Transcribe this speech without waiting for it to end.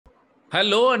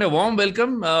Hello and a warm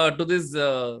welcome to this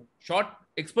short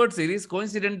expert series.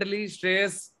 Coincidentally,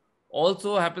 Shreyas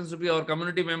also happens to be our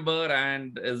community member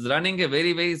and is running a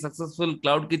very successful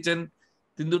cloud kitchen,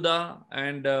 Tinduda.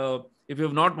 And if you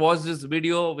have not watched this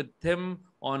video with him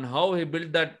on how he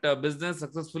built that business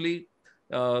successfully,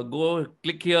 go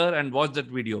click here and watch that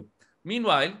video.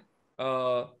 Meanwhile,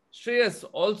 Shreyas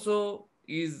also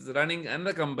is running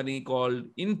another company called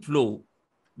Inflow,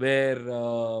 where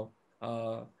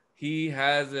he's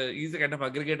a kind of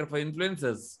aggregator for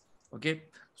influencers. Okay,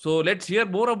 so let's hear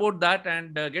more about that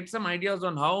and get some ideas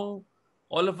on how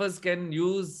all of us can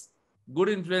use good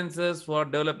influencers for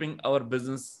developing our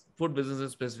business, food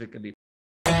businesses specifically.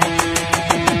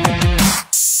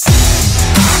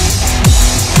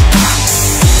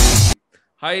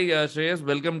 Hi, Shreyas,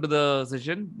 welcome to the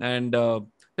session and tell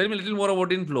me a little more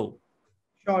about Inflow.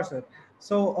 Sure, sir.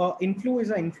 So, Influ is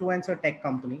an influencer tech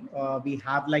company. We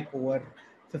have like over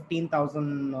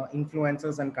 15,000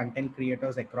 influencers and content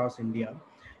creators across India,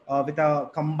 with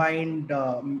a combined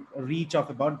reach of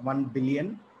about 1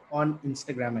 billion on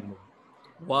Instagram alone.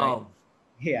 Right? Wow.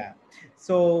 Yeah.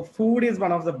 So, food is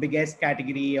one of the biggest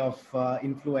category of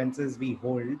influencers we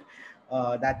hold.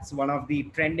 That's one of the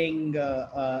trending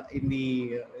in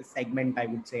the segment, I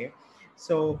would say.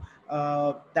 So,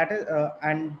 that is,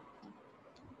 and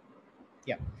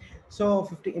yeah. So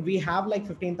we have like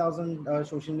 15,000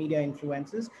 social media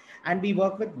influencers, and we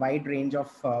work with wide range of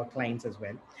clients as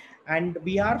well. And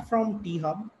we are from T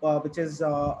Hub, which is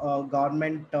a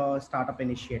government startup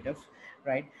initiative,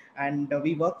 right? And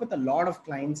we work with a lot of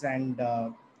clients, and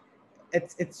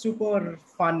it's super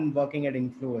fun working at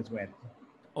Influ as well.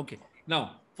 Okay.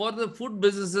 Now, for the food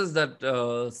businesses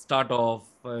that start off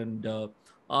and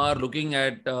are looking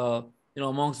at,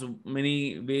 amongst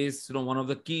many ways, one of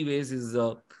the key ways is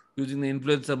using the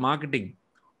influencer marketing.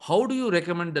 How do you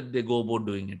recommend that they go about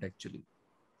doing it actually?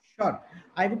 Sure.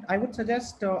 I would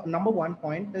suggest number one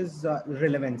point is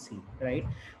relevancy, right?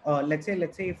 Let's say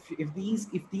if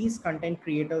these content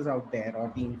creators out there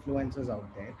or the influencers out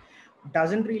there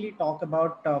doesn't really talk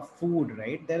about food,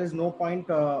 right? There is no point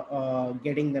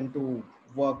getting them to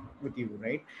work with you,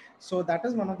 right? So that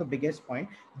is one of the biggest point.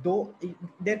 Though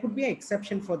there could be an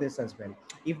exception for this as well.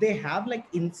 If they have like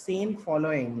insane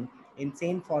following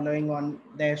on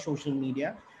their social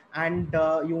media, and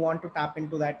you want to tap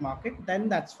into that market, then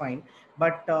that's fine.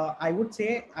 But I would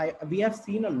say we have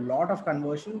seen a lot of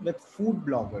conversion with food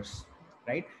bloggers,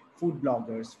 right? Food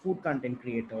bloggers, food content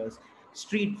creators,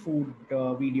 street food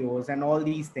videos, and all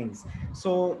these things.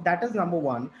 So that is number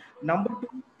one. Number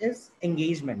two is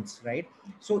engagements, right?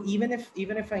 So even if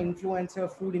an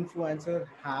influencer, food influencer,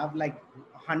 have like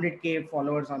 100K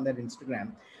followers on their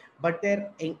Instagram, but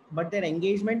their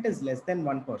engagement is less than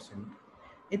 1%,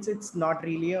 it's not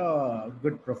really a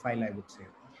good profile, I would say.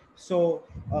 So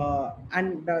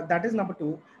and that is number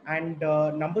two. And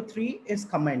number three is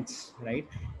comments, right?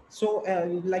 So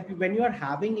like when you are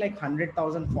having like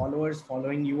 100,000 followers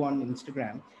following you on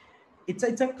Instagram, it's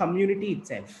a community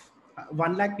itself.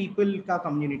 1 lakh people ka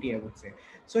community, I would say.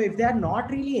 So if they are not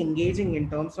really engaging in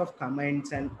terms of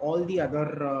comments and all the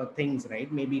other things,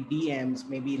 right? Maybe DMs,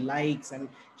 maybe likes, and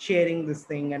sharing this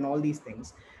thing and all these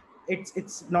things,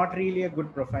 it's not really a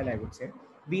good profile, I would say.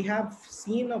 We have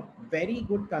seen a very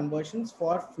good conversions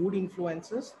for food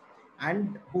influencers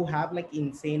and who have like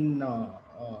insane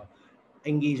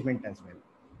engagement as well.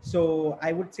 So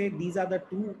I would say these are the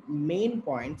two main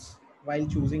points while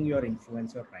choosing your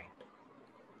influencer, right?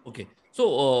 Okay.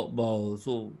 So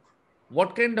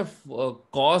what kind of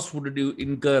cost would you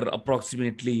incur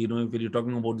approximately, if you're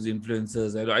talking about these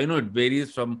influencers? I know it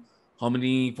varies from how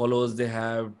many followers they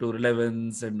have to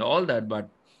relevance and all that, but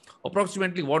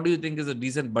approximately what do you think is a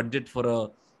decent budget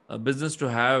for a business to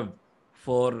have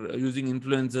for using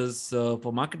influencers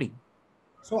for marketing?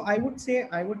 So I would say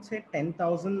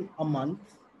 10,000 a month.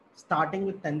 Starting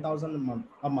with 10,000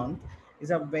 a month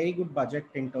is a very good budget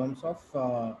in terms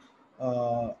of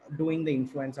doing the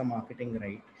influencer marketing,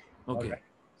 right? All Okay. right.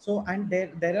 So and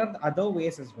there are other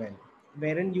ways as well,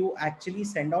 wherein you actually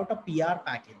send out a PR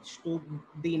package to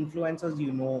the influencers,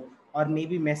 or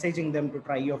maybe messaging them to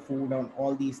try your food on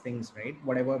all these things, right?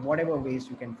 Whatever ways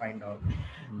you can find out.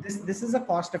 Mhm. This is a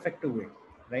cost effective way,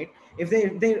 right? If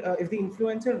the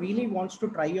influencer really wants to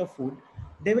try your food,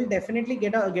 they will definitely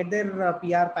get their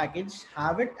PR package,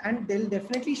 have it, and they'll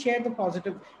definitely share the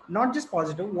positive, not just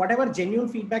positive, whatever genuine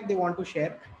feedback they want to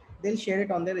share, they'll share it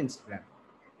on their Instagram,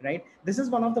 right? This is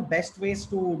one of the best ways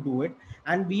to do it,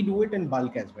 and we do it in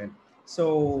bulk as well.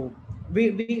 So we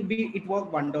it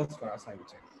worked wonders for us, I would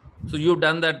say. So you've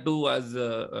done that too as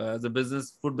a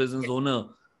business, food business owner.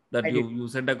 that I did. you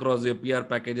sent across your PR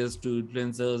packages to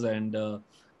influencers, and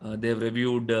they've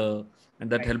reviewed, and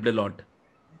that Right. helped a lot.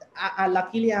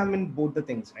 Luckily, I'm in both the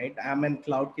things, right? I'm in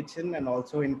cloud kitchen and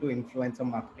also into influencer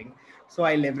marketing. So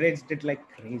I leveraged it like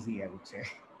crazy, I would say.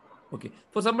 Okay,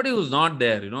 for somebody who's not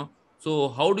there, so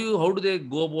how do they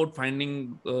go about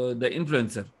finding the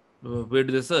influencer? Where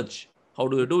do they search? How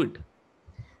do they do it?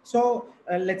 So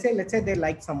let's say they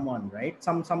like someone, right?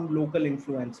 Some local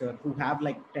influencer who have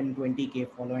like 10 20K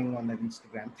following on their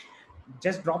Instagram.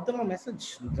 Just drop them a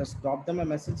message. Just drop them a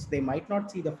message. They might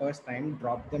not see the first time.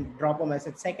 Drop a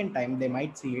message second time. They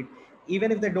might see it.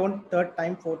 Even if they don't third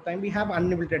time, fourth time, we have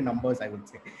unlimited numbers, I would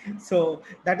say. So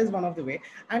that is one of the way.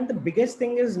 And the biggest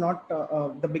thing is not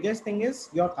the biggest thing is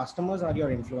your customers are your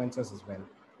influencers as well,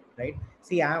 right?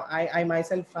 See, I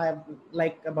myself have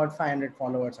like about 500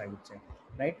 followers, I would say,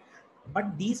 right?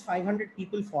 But these 500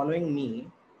 people following me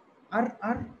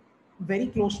are very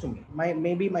close to me, my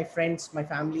maybe my friends, my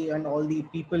family, and all the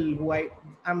people who I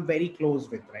am very close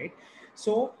with, right?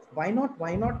 So why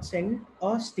not send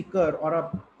a sticker or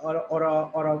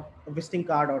a visiting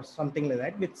card or something like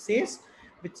that, which says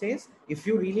if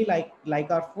you really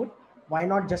like our food, why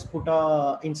not just put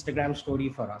a Instagram story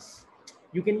for us?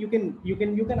 You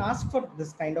can ask for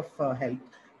this kind of help,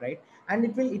 right? And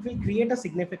it will create a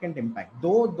significant impact,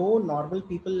 though normal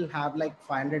people have like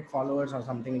 500 followers or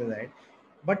something like that,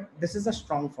 but this is a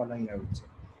strong following, I would say.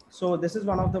 So this is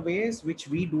one of the ways which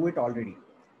we do it already.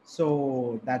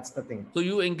 So that's the thing. So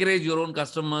you encourage your own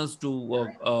customers to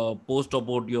post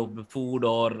about your food,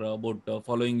 or about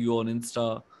following you on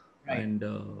Insta, Right. and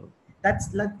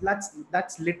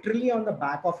That's literally on the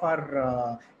back of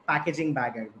our packaging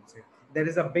bag, I would say. There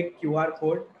is a big QR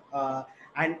code,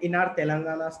 and in our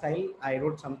Telangana style, I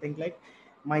wrote something like,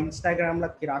 my Instagram la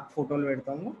kirak photo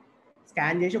పెడతాము,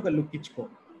 scan చేసి ఒక look ఇచ్చుకో,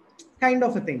 kind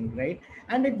of a thing, right?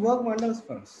 And it worked wonders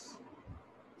for us.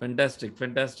 fantastic,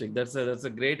 fantastic. That's a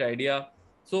great idea.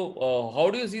 So how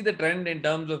do you see the trend in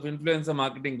terms of influencer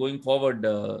marketing going forward,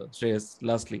 Shreyas?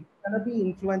 Lastly. Gonna be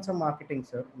influencer marketing,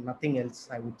 sir. Nothing else,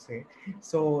 I would say.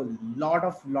 So lot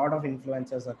of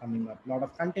influencers are coming up. Lot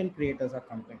of content creators are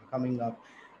coming up,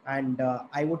 and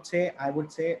I would say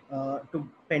to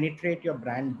penetrate your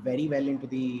brand very well into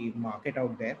the market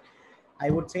out there, I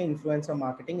would say influencer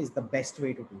marketing is the best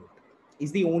way to do it.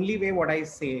 Is the only way, what I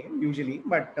say usually,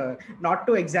 but not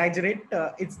to exaggerate.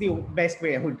 It's the best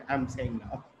way I'm saying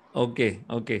now. Okay,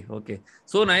 okay, okay.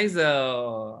 So nice,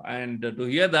 and to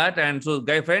hear that. And so,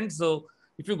 guy friends, so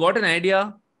if you got an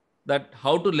idea that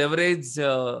how to leverage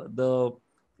the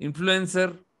influencer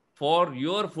for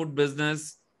your food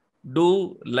business,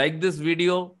 do like this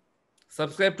video,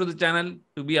 subscribe to the channel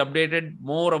to be updated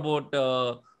more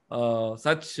about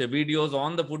such videos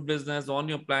on the food business, on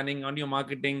your planning, on your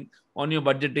marketing, on your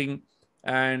budgeting.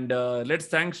 And let's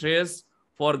thank Shreyas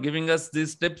for giving us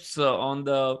these tips on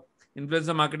the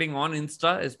influencer marketing on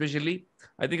Insta, especially.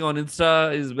 I think on Insta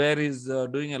is where he's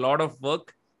doing a lot of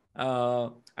work.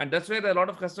 And that's where a lot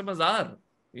of customers are.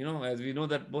 As we know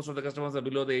that most of the customers are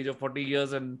below the age of 40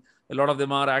 years, and a lot of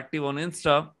them are active on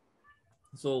Insta.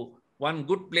 So one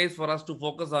good place for us to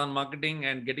focus on marketing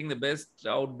and getting the best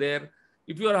out there.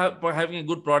 If you are having a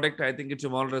good product, I think it's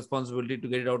your moral responsibility to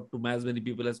get it out to as many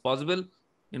people as possible.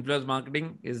 Influence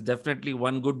marketing is definitely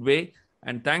one good way.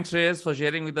 And thanks, Reyes, for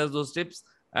sharing with us those tips.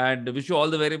 And wish you all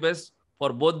the very best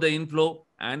for both the inflow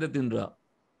and the Tindra.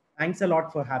 Thanks a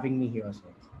lot for having me here,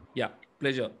 sir. Yeah,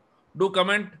 pleasure. Do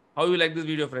comment how you like this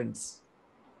video, friends.